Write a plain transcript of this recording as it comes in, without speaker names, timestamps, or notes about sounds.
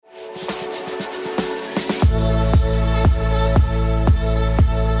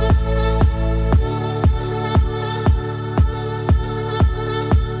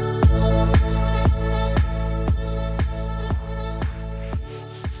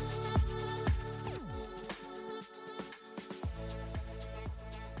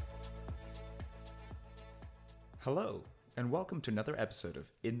Hello, and welcome to another episode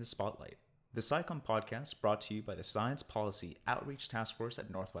of In the Spotlight, the SciComm podcast brought to you by the Science Policy Outreach Task Force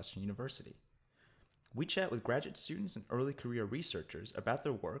at Northwestern University. We chat with graduate students and early career researchers about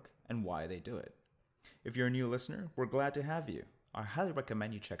their work and why they do it. If you're a new listener, we're glad to have you. I highly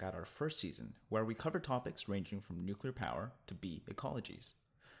recommend you check out our first season, where we cover topics ranging from nuclear power to bee ecologies.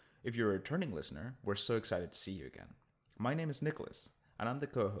 If you're a returning listener, we're so excited to see you again. My name is Nicholas, and I'm the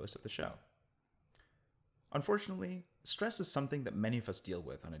co-host of the show. Unfortunately, stress is something that many of us deal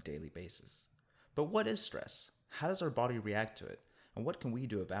with on a daily basis. But what is stress? How does our body react to it? And what can we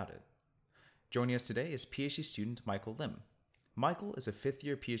do about it? Joining us today is PhD student Michael Lim. Michael is a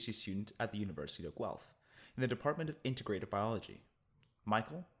fifth-year PhD student at the University of Guelph in the Department of Integrated Biology.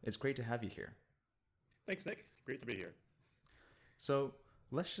 Michael, it's great to have you here. Thanks, Nick. Great to be here. So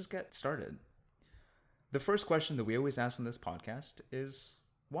let's just get started. The first question that we always ask on this podcast is,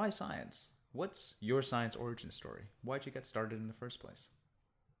 why science? What's your science origin story? Why'd you get started in the first place?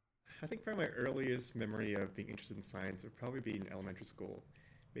 I think probably my earliest memory of being interested in science would probably be in elementary school,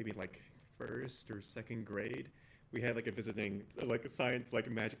 maybe like first or second grade. We had like a visiting, like a science, like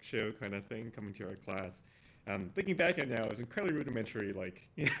a magic show kind of thing coming to our class. Thinking back on it now, it was incredibly rudimentary, like,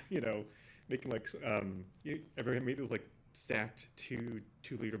 making like, you ever made those like stacked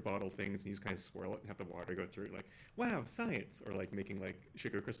two-liter bottle things and you just kind of swirl it and have the water go through it, like, wow, science, or like making like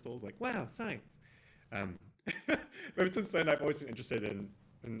sugar crystals, like, wow, science. But since then, I've always been interested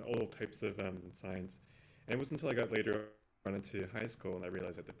in all types of science, and it wasn't until I got later on into high school and I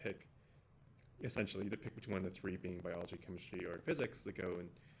realized I had to pick, essentially, to pick between one of the three, being biology, chemistry, or physics, to go and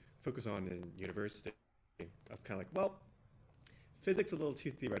focus on in university. I was kind of like, well, physics is a little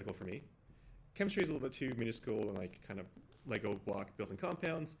too theoretical for me. Chemistry is a little bit too minuscule and like kind of Lego block building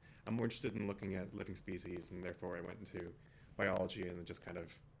compounds. I'm more interested in looking at living species, and therefore I went into biology and just kind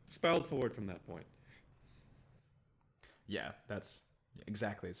of spiraled forward from that point. Yeah, that's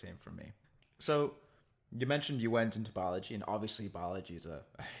exactly the same for me. So you mentioned you went into biology, and obviously biology is a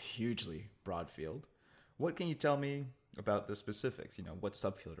hugely broad field. What can you tell me about the specifics? What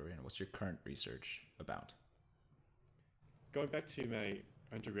subfield are you in? What's your current research about? Going back to my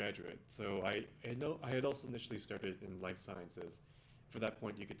undergraduate, so I had also initially started in life sciences. For that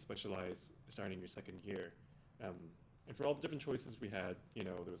point, you could specialize starting your second year. And for all the different choices we had,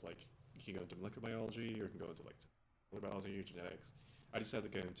 there was like, you can go into molecular biology, or you can go into like cellular biology or genetics. I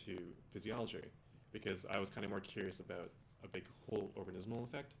decided to go into physiology because I was kind of more curious about a big whole organismal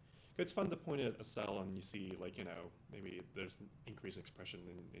effect. It's fun to point at a cell and you see, like, maybe there's an increased expression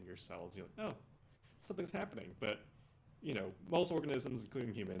in your cells. You're like, oh, something's happening. But, most organisms,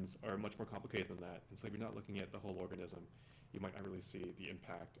 including humans, are much more complicated than that. And so if you're not looking at the whole organism, you might not really see the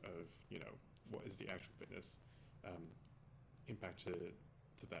impact of, what is the actual fitness impact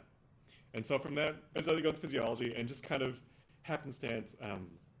to that. And so from that, I decided to go into physiology, and just kind of happenstance, I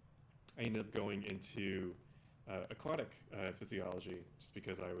ended up going into aquatic physiology, just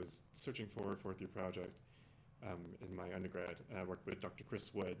because I was searching for a fourth-year project in my undergrad. I worked with Dr.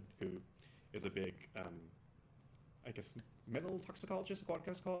 Chris Wood, who is a big, metal toxicologist, aquatic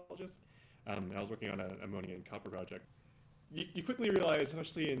toxicologist. And I was working on an ammonia and copper project. You quickly realize,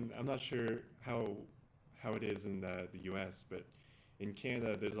 especially I'm not sure how it is in the US, but in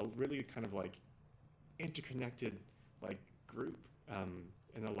Canada, there's a really kind of like interconnected like group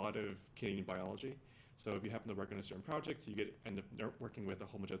in a lot of Canadian biology. So if you happen to work on a certain project, you end up working with a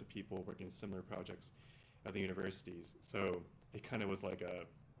whole bunch of other people working on similar projects at the universities. So it kind of was like a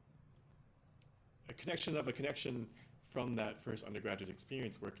connection of a connection from that first undergraduate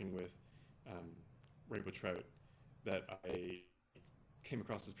experience working with rainbow trout, that I came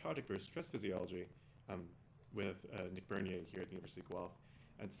across this project for stress physiology with Nick Bernier here at the University of Guelph.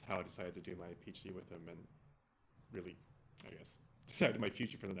 And that's how I decided to do my PhD with him, and really, decided my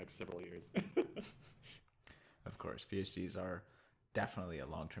future for the next several years. Of course, PhDs are definitely a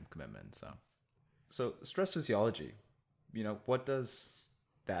long-term commitment. So stress physiology, what does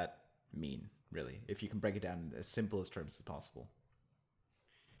that mean, really? If you can break it down in as simplest terms as possible.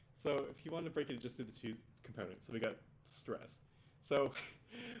 So if you want to break it just into two components, so we got stress. So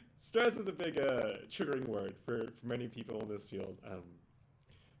stress is a big triggering word for many people in this field.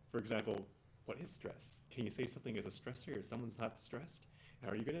 For example, what is stress? Can you say something is a stressor if someone's not stressed? How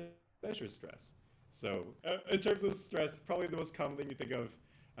are you going to measure stress? So in terms of stress, probably the most common thing you think of,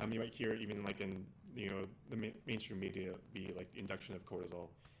 you might hear even like in the mainstream media, be like the induction of cortisol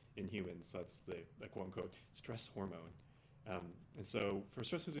in humans. So that's the quote unquote stress hormone. And so for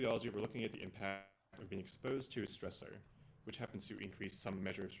stress physiology, we're looking at the impact of being exposed to a stressor, which happens to increase some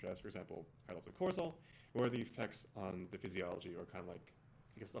measure of stress, for example, high levels of cortisol, or the effects on the physiology, or kind of like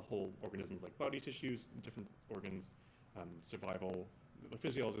I guess, the whole organisms like body tissues, different organs, survival. The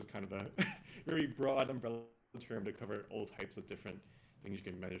physiology is kind of a very broad umbrella term to cover all types of different things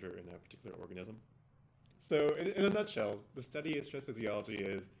you can measure in a particular organism. So, in a nutshell, the study of stress physiology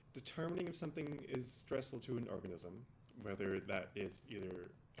is determining if something is stressful to an organism, whether that is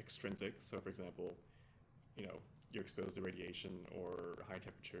either extrinsic, so for example, you're exposed to radiation or high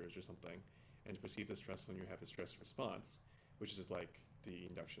temperatures or something, and it perceives as stressful and you have a stress response, which is like the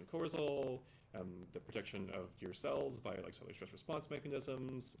induction of cortisol, the protection of your cells via like cellular stress response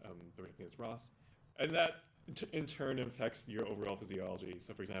mechanisms, the protecting against ROS, and that in turn affects your overall physiology.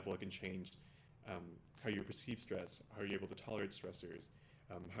 So, for example, it can change how you perceive stress, how you're able to tolerate stressors,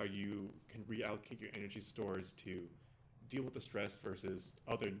 how you can reallocate your energy stores to deal with the stress versus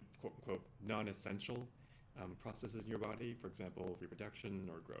other quote unquote non-essential processes in your body, for example, reproduction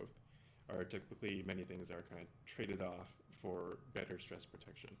or growth, are typically many things are kind of traded off for better stress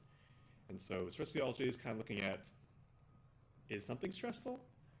protection. And so stress physiology is kind of looking at, is something stressful?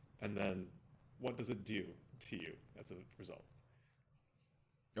 And then what does it do to you as a result?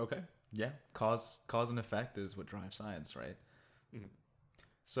 Okay. Yeah. Cause and effect is what drives science, right? Mm-hmm.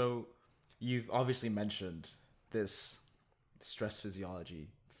 So you've obviously mentioned this stress physiology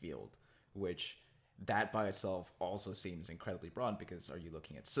field, which that by itself also seems incredibly broad, because are you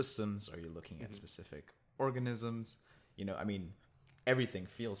looking at systems? Are you looking at specific organisms? I mean, everything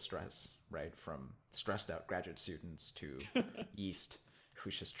feels stress, right? From stressed out graduate students to yeast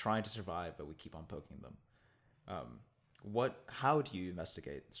who's just trying to survive, but we keep on poking them. How do you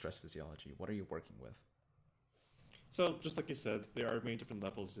investigate stress physiology? What are you working with? So, just like you said, there are many different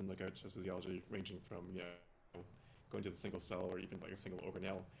levels in like stress physiology, ranging from going to the single cell or even like a single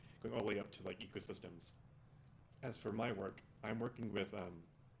organelle, going all the way up to like ecosystems. As for my work, I'm working with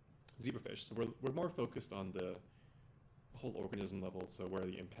zebrafish, so we're more focused on the whole organism level. So, where are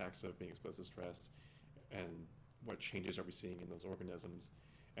the impacts of being exposed to stress, and what changes are we seeing in those organisms?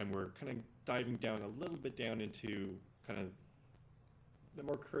 And we're kind of diving down a little bit down into kind of the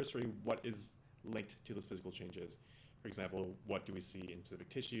more cursory what is linked to those physical changes. For example, what do we see in specific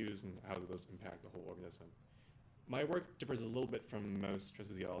tissues and how do those impact the whole organism? My work differs a little bit from most stress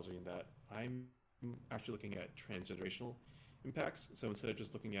physiology in that I'm actually looking at transgenerational impacts. So instead of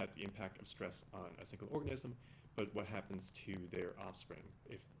just looking at the impact of stress on a single organism, but what happens to their offspring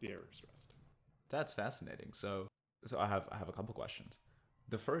if they're stressed. That's fascinating. So I have a couple questions.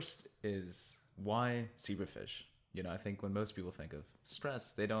 The first is, why zebrafish? I think when most people think of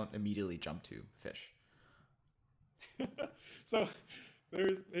stress, they don't immediately jump to fish. So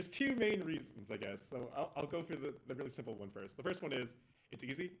there's two main reasons, I guess. So I'll go for the really simple one first. The first one is it's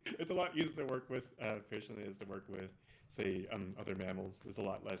easy. It's a lot easier to work with fish than it is to work with, say, other mammals. There's a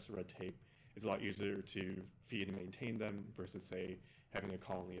lot less red tape. It's a lot easier to feed and maintain them versus, say, having a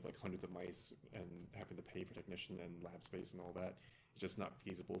colony of like hundreds of mice and having to pay for technician and lab space and all that. It's just not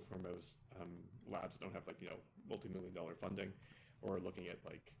feasible for most labs that don't have like multi-million-dollar funding, or looking at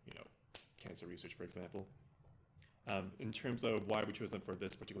like cancer research, for example. In terms of why we chose them for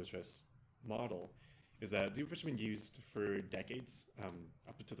this particular stress model, is that zebrafish have been used for decades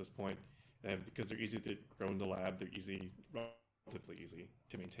up to this point, and because they're easy to grow in the lab, they're relatively easy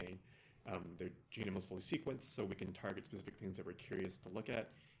to maintain. Their genome is fully sequenced, so we can target specific things that we're curious to look at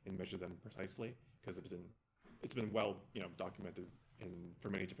and measure them precisely, because it's been well documented for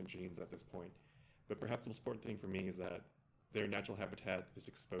many different genes at this point. But perhaps the most important thing for me is that their natural habitat is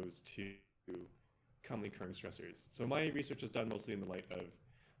exposed to commonly occurring stressors. So my research is done mostly in the light of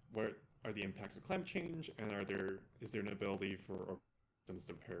what are the impacts of climate change, and is there an ability for organisms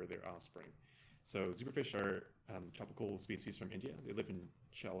to pair their offspring. So zebrafish are tropical species from India. They live in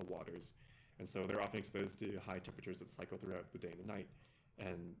shallow waters, and so they're often exposed to high temperatures that cycle throughout the day and the night,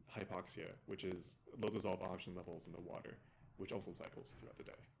 and hypoxia, which is low dissolved oxygen levels in the water, which also cycles throughout the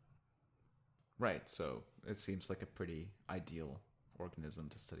day. Right, so it seems like a pretty ideal organism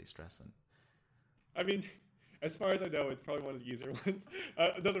to study stress in. I mean, as far as I know, it's probably one of the easier ones.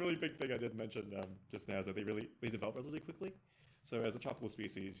 Another really big thing I did mention just now is that they develop relatively quickly. So as a tropical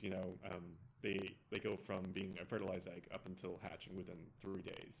species, they go from being a fertilized egg up until hatching within 3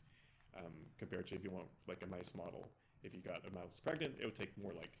 days, compared to if you want like a mice model. If you got a mouse pregnant, it would take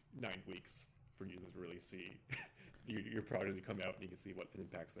more like 9 weeks for you to really see your progeny come out, and you can see what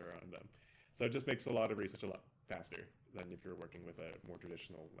impacts there are on them. So it just makes a lot of research a lot faster than if you're working with a more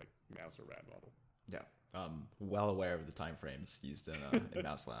traditional like mouse or rat model. Yeah, well aware of the timeframes used in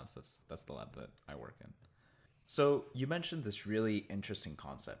mouse labs. That's the lab that I work in. So you mentioned this really interesting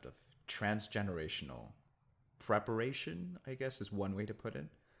concept of transgenerational preparation, I guess is one way to put it.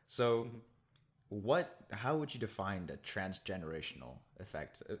 So how would you define a transgenerational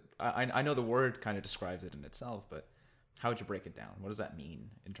effect? I know the word kind of describes it in itself, but how would you break it down? What does that mean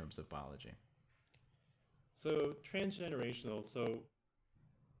in terms of biology? So transgenerational, so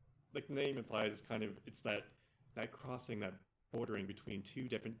like the name implies, it's that crossing, that bordering between two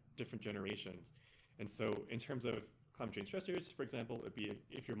different generations. And so in terms of climate change stressors, for example, it'd be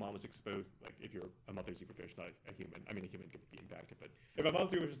if your mom was exposed, like if you're a mother zebrafish, not a human. I mean, a human could be impacted, but if a mom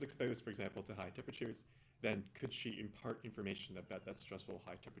zebrafish was exposed, for example, to high temperatures, then could she impart information about that stressful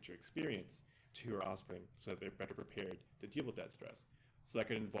high temperature experience to her offspring so that they're better prepared to deal with that stress? So that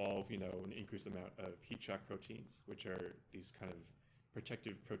could involve, an increased amount of heat shock proteins, which are these kind of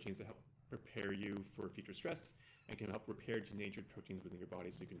protective proteins that help prepare you for future stress and can help repair denatured proteins within your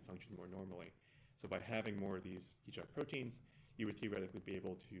body so you can function more normally. So by having more of these heat shock proteins, you would theoretically be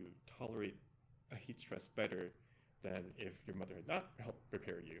able to tolerate a heat stress better than if your mother had not helped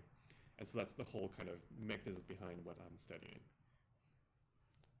prepare you. And so that's the whole kind of mechanism behind what I'm studying.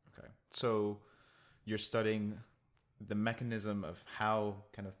 Okay. So you're studying the mechanism of how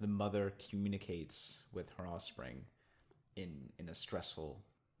kind of the mother communicates with her offspring in a stressful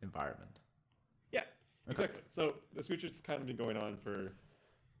environment. Yeah, exactly. So this research's kind of been going on for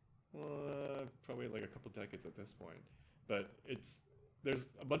probably like a couple decades at this point, but there's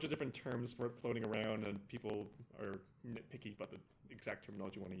a bunch of different terms for it floating around, and people are nitpicky about the exact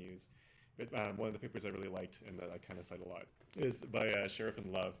terminology you want to use. But one of the papers I really liked and that I kind of cite a lot is by Sheriff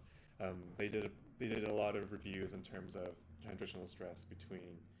and Love. They did a lot of reviews in terms of transitional stress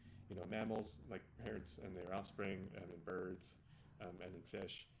between mammals like parents and their offspring, and in birds, and in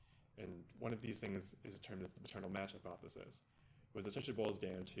fish. And one of these things is termed as the maternal match hypothesis, which essentially boils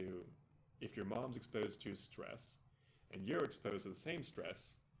down to if your mom's exposed to stress and you're exposed to the same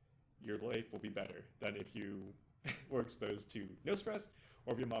stress, your life will be better than if you were exposed to no stress,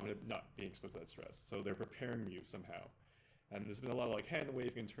 or if your mom had not been exposed to that stress. So they're preparing you somehow. And there's been a lot of hand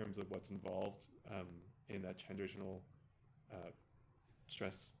waving in terms of what's involved in that transitional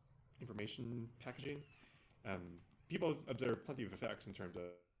stress information packaging. People observe plenty of effects in terms of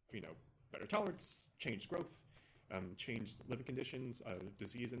better tolerance, changed growth, changed living conditions,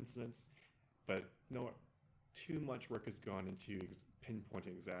 disease incidence, but too much work has gone into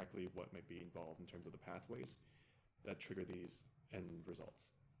pinpointing exactly what might be involved in terms of the pathways that trigger these end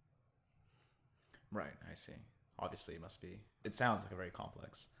results. Right, I see. Obviously, it sounds like a very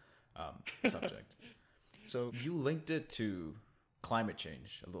complex subject. So you linked it to climate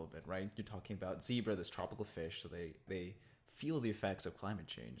change a little bit, right? You're talking about zebra, this tropical fish, so they feel the effects of climate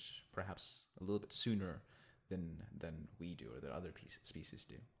change perhaps a little bit sooner than we do, or that other species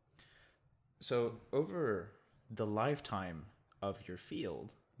do. So over the lifetime of your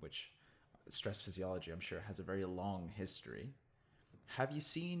field, which stress physiology, I'm sure, has a very long history, have you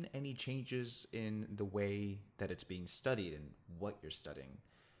seen any changes in the way that it's being studied and what you're studying,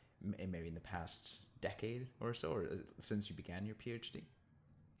 maybe in the past decade or so, or since you began your PhD?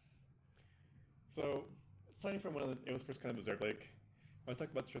 So, starting from when it was first kind of observed, like when I was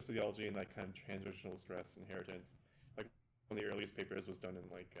talking about stress physiology and that kind of transitional stress inheritance, like one of the earliest papers was done in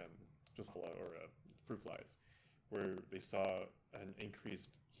Drosophila or fruit flies, where they saw an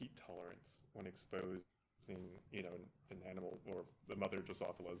increased heat tolerance when exposing, an animal or the mother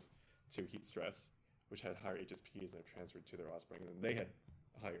Drosophilas to heat stress, which had higher HSPs and they're transferred to their offspring, and they had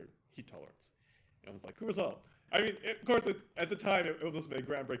higher heat tolerance. And I was like, cool result. I mean, of course, at the time, it was a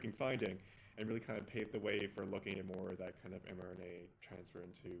groundbreaking finding and really kind of paved the way for looking at more of that kind of mRNA transfer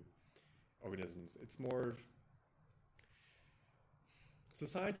into organisms. It's more of... So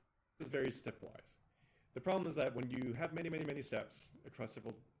science is very stepwise. The problem is that when you have many, many, many steps across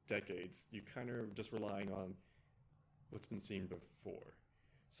several decades, you kind of just relying on what's been seen before.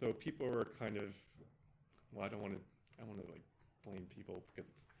 So people are kind of... Well, I don't want to blame people because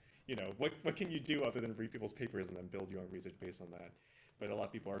it's, what can you do other than read people's papers and then build your own research based on that? But a lot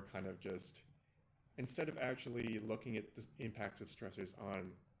of people are kind of just, instead of actually looking at the impacts of stressors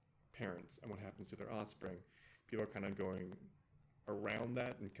on parents and what happens to their offspring, people are kind of going around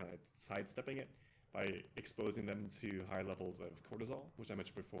that and kind of sidestepping it by exposing them to high levels of cortisol, which I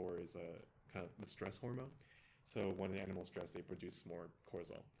mentioned before is a kind of the stress hormone. So when the animals stress, they produce more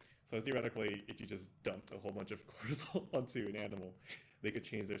cortisol. So theoretically, if you just dumped a whole bunch of cortisol onto an animal, they could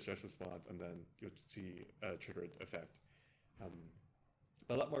change their stress response, and then you'll see a triggered effect.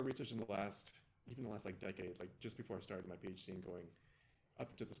 A lot more research in the last decade, like just before I started my PhD and going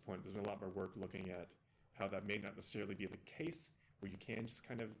up to this point, there's been a lot more work looking at how that may not necessarily be the case, where you can just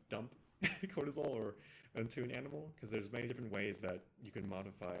kind of dump cortisol or into an animal, because there's many different ways that you can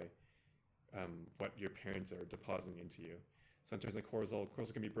modify what your parents are depositing into you. So in terms of cortisol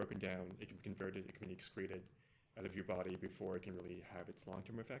can be broken down, it can be converted, it can be excreted out of your body before it can really have its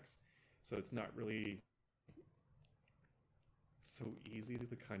long-term effects. So it's not really so easy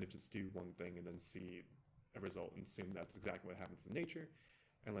to kind of just do one thing and then see a result and assume that's exactly what happens in nature,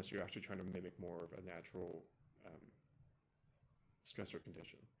 unless you're actually trying to mimic more of a natural stressor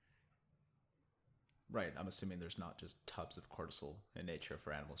condition. Right. I'm assuming there's not just tubs of cortisol in nature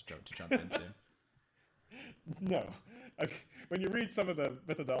for animals to jump into. No. When you read some of the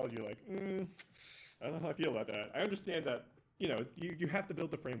methodology, you're like, I don't know how I feel about that. I understand that, you have to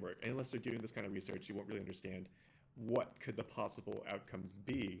build the framework. And unless you're doing this kind of research, you won't really understand what could the possible outcomes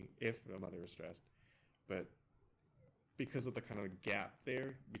be if a mother is stressed. But because of the kind of gap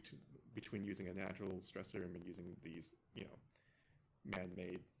there between using a natural stressor and using these,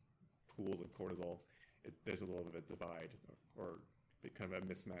 man-made pools of cortisol, there's a little bit of a divide or kind of a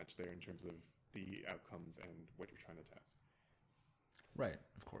mismatch there in terms of the outcomes and what you're trying to test. Right,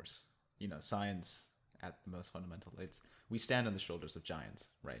 of course. Science at the most fundamental, we stand on the shoulders of giants,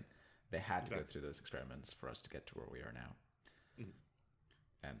 right? They had to go through those experiments for us to get to where we are now.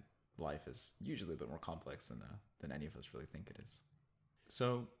 Mm-hmm. And life is usually a bit more complex than any of us really think it is.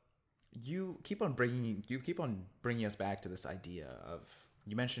 So you keep on bringing us back to this idea of,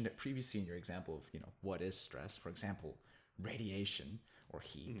 you mentioned it previously in your example of, what is stress? For example, radiation or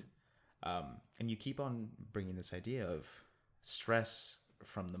heat. Mm-hmm. And you keep on bringing this idea of stress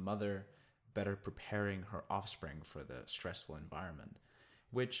from the mother better preparing her offspring for the stressful environment,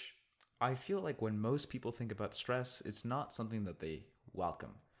 which I feel like when most people think about stress, it's not something that they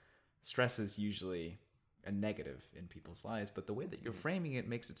welcome. Stress is usually a negative in people's lives, but the way that you're framing it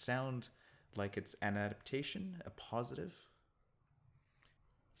makes it sound like it's an adaptation, a positive.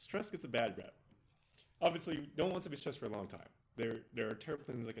 Stress gets a bad rep. Obviously, no one wants to be stressed for a long time. There are terrible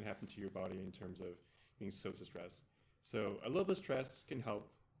things that can happen to your body in terms of being exposed to stress. So a little bit of stress can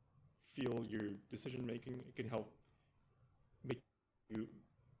help fuel your decision making. It can help make you,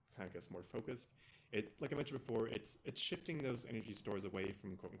 I guess, more focused. Like I mentioned before, it's shifting those energy stores away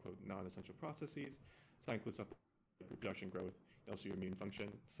from quote unquote non-essential processes. So that includes stuff like reproduction, growth, and also your immune function.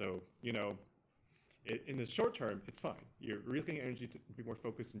 So in the short term, it's fine. You're really getting energy to be more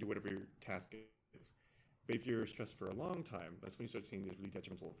focused and do whatever your task is. But if you're stressed for a long time, that's when you start seeing these really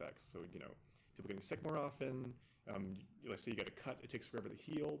detrimental effects. So people getting sick more often. Let's say you get a cut, it takes forever to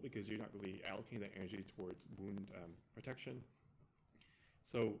heal because you're not really allocating that energy towards wound protection.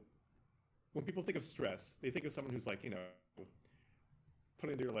 So when people think of stress, they think of someone who's putting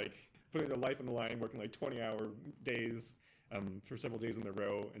their life on the line, working 20-hour days for several days in a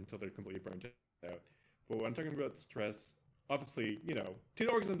row until they're completely burnt out. But when I'm talking about stress, obviously, to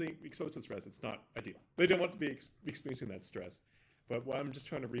the organism being exposed to stress, it's not ideal. They don't want to be experiencing that stress. But what I'm just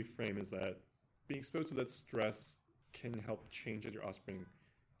trying to reframe is that being exposed to that stress can help change how your offspring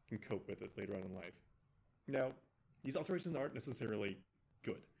can cope with it later on in life. Now, these alterations aren't necessarily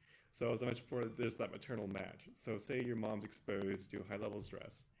good. So as I mentioned before, there's that maternal match. So say your mom's exposed to a high level of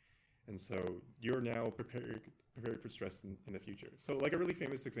stress, and so you're now prepared for stress in the future. So like a really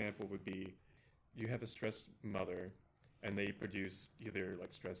famous example would be, you have a stressed mother, and they produce either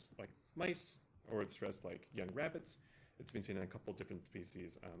stressed mice or stressed young rabbits. It's been seen in a couple different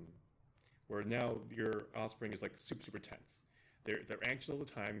species, where now your offspring is super tense. They're anxious all the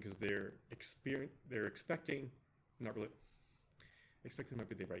time because they're expecting, not really. Expecting might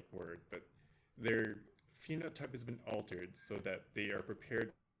be the right word, but their phenotype has been altered so that they are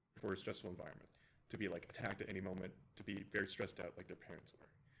prepared for a stressful environment, to be attacked at any moment, to be very stressed out like their parents were.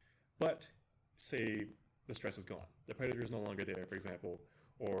 But say the stress is gone, the predator is no longer there, for example,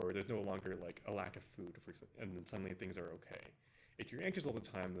 or there's no longer a lack of food, for example, and then suddenly things are okay. If you're anxious all the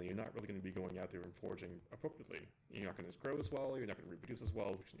time, then you're not really going to be going out there and foraging appropriately. You're not going to grow as well, you're not going to reproduce as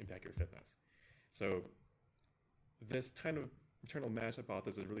well, which can impact your fitness. So this kind of maternal match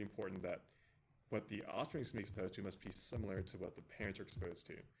hypothesis is really important, that what the offspring is exposed to must be similar to what the parents are exposed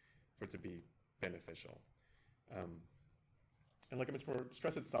to for it to be beneficial. And like I mentioned before,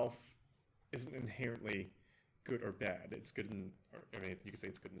 stress itself isn't inherently good or bad. It's good you could say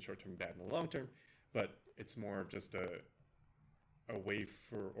it's good in the short term, bad in the long term, but it's more of just a way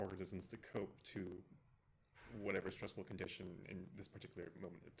for organisms to cope to whatever stressful condition in this particular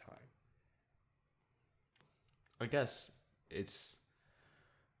moment of time. I guess it's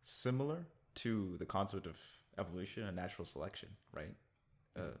similar to the concept of evolution and natural selection, right?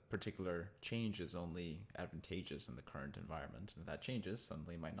 A particular change is only advantageous in the current environment, and if that changes,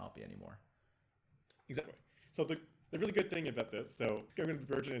 suddenly might not be anymore. Exactly. So the really good thing about this, so I'm going to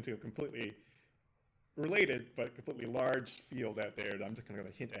diverge it into a completely related but completely large field out there that I'm just going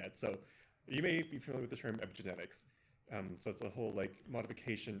to hint at. So you may be familiar with the term epigenetics. So it's a whole like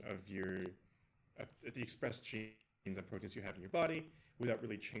modification of the expressed genes and proteins you have in your body without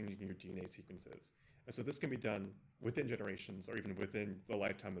really changing your DNA sequences. And so this can be done within generations or even within the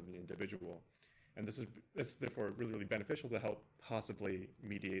lifetime of an individual. And this is therefore really, really beneficial to help possibly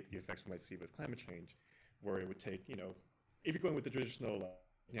mediate the effects we might see with climate change, where it would take, if you're going with the traditional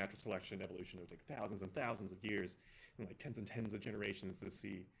natural selection, evolution, it would take thousands and thousands of years and like tens and tens of generations to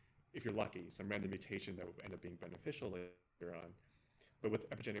see, if you're lucky, some random mutation that would end up being beneficial later on. But with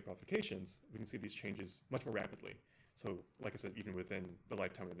epigenetic modifications, we can see these changes much more rapidly. So, like I said, even within the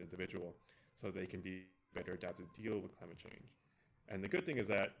lifetime of an individual, so they can be better adapted to deal with climate change. And the good thing is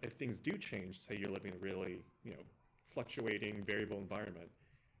that if things do change, say you're living in a really, fluctuating, variable environment,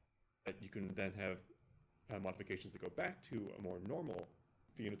 that you can then have modifications that go back to a more normal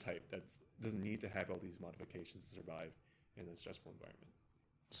phenotype that doesn't need to have all these modifications to survive in a stressful environment.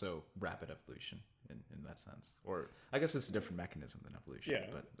 So rapid evolution in that sense. Or I guess it's a different mechanism than evolution,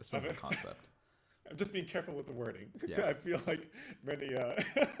 but a similar concept. I'm just being careful with the wording. Yeah. I feel like many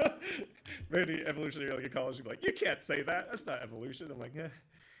many evolutionary ecology like, you can't say that. That's not evolution. I'm like,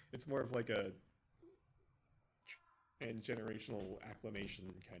 it's more of like a generational acclimation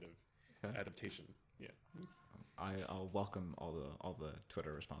kind of adaptation. Yeah. I'll welcome all the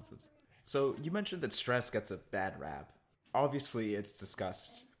Twitter responses. So you mentioned that stress gets a bad rap. Obviously, it's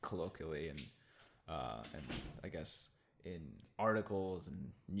discussed colloquially and I guess in articles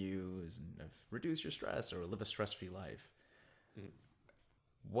and news and reduce your stress or live a stress-free life. Mm-hmm.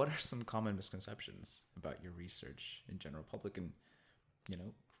 What are some common misconceptions about your research in general public, and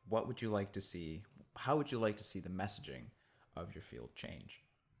what would you like to see? How would you like to see the messaging of your field change?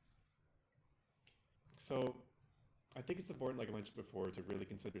 So, I think it's important, like I mentioned before, to really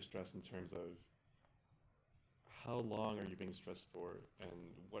consider stress in terms of how long are you being stressed for, and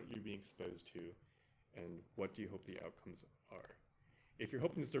what are you being exposed to, and what do you hope the outcomes are. If you're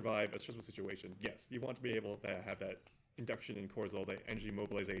hoping to survive a stressful situation, yes, you want to be able to have that induction in cortisol, that energy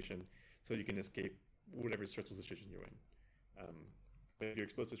mobilization, so you can escape whatever stressful situation you're in. But if you're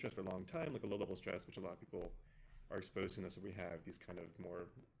exposed to stress for a long time, like a low-level stress, which a lot of people are exposed to, unless we have these kind of more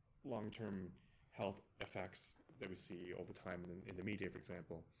long-term health effects that we see all the time in the media, for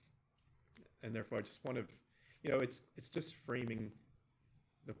example. And therefore, I just want to, it's just framing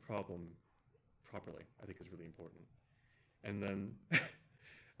the problem properly, I think, is really important. And then,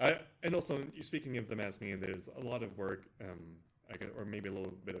 and also, speaking of the mass media, there's a lot of work, or maybe a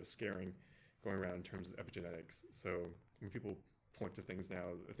little bit of scaring going around in terms of epigenetics. So when people point to things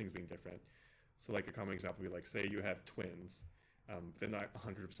now, things being different. So like a common example would be like, say you have twins, they're not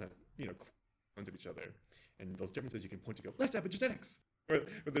 100%, clones of each other. And those differences you can point to go, that's epigenetics! Or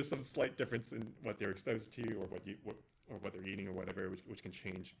there's some slight difference in what they're exposed to or what they're eating or whatever, which can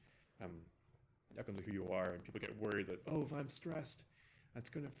change outcomes of who you are. And people get worried that, if I'm stressed, that's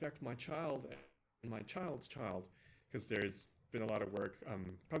going to affect my child and my child's child. Because there's been a lot of work.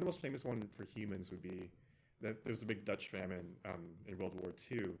 Probably the most famous one for humans would be that there was a big Dutch famine in World War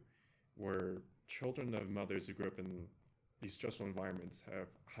II, where children of mothers who grew up in these stressful environments have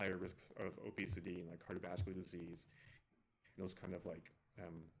higher risks of obesity and like cardiovascular disease, and those kind of like,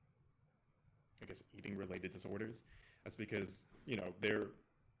 I guess, eating related disorders. That's because, they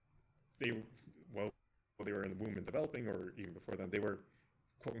were in the womb and developing, or even before then, they were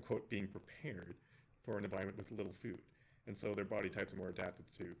quote unquote being prepared for an environment with little food. And so their body types are more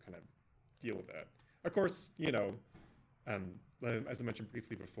adapted to kind of deal with that. Of course, as I mentioned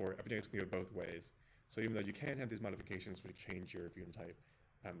briefly before, epigenetics can go both ways. So even though you can have these modifications which change your phenotype,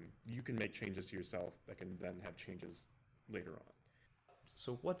 you can make changes to yourself that can then have changes later on.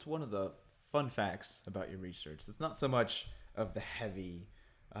 So what's one of the fun facts about your research? It's not so much of the heavy,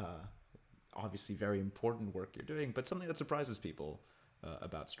 obviously very important work you're doing, but something that surprises people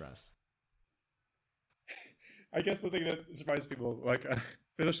about stress. I guess the thing that surprises people, like,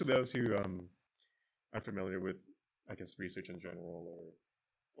 especially those who are familiar with, I guess, research in general,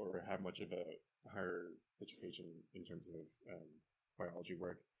 or have much of a higher education in terms of biology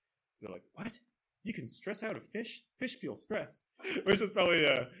work, they're like, what? You can stress out a fish? Fish feel stress. Which is probably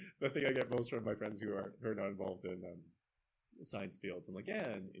the thing I get most from my friends who are not involved in science fields. I'm like, yeah,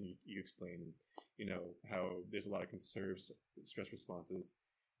 and you explain, how there's a lot of conserved stress responses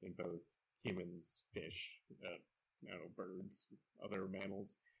in both humans, fish, birds, other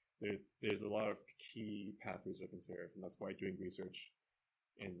mammals. There's a lot of key pathways that are conserved, and that's why doing research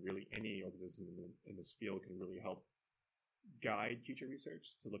in really any organism in this field can really help guide future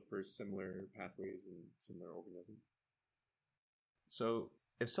research to look for similar pathways in similar organisms. So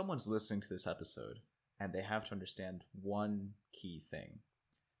if someone's listening to this episode and they have to understand one key thing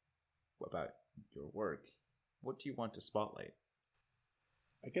about your work, what do you want to spotlight?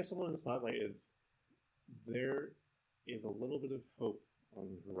 I guess someone in the spotlight is there is a little bit of hope on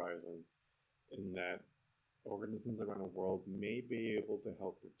the horizon in that organisms around the world may be able to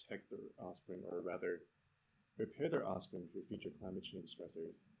help protect their offspring, or rather, prepare their offspring for future climate change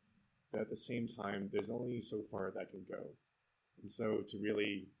stressors. But at the same time, there's only so far that can go. And so to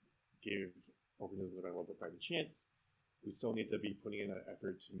really give organisms around the world a fighting chance, we still need to be putting in an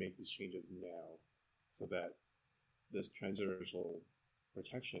effort to make these changes now so that this transgenerational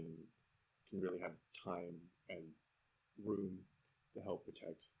protection can really have time and room to help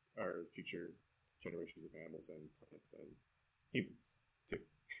protect our future generations of animals and plants and humans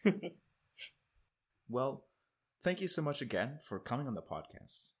too. Well, thank you so much again for coming on the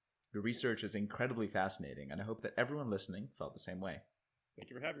podcast. Your research is incredibly fascinating, and I hope that everyone listening felt the same way. Thank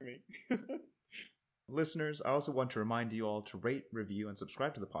you for having me. Listeners, I also want to remind you all to rate, review, and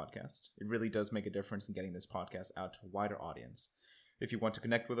subscribe to the podcast. It really does make a difference in getting this podcast out to a wider audience. If you want to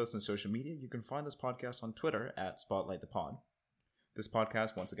connect with us on social media, you can find this podcast on Twitter at SpotlightThePod. This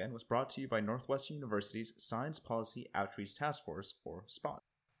podcast, once again, was brought to you by Northwestern University's Science Policy Outreach Task Force, or SPOT.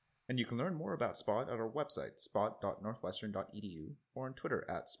 And you can learn more about SPOT at our website, spot.northwestern.edu, or on Twitter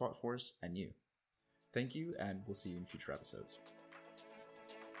at SpotForceNU. Thank you, and we'll see you in future episodes.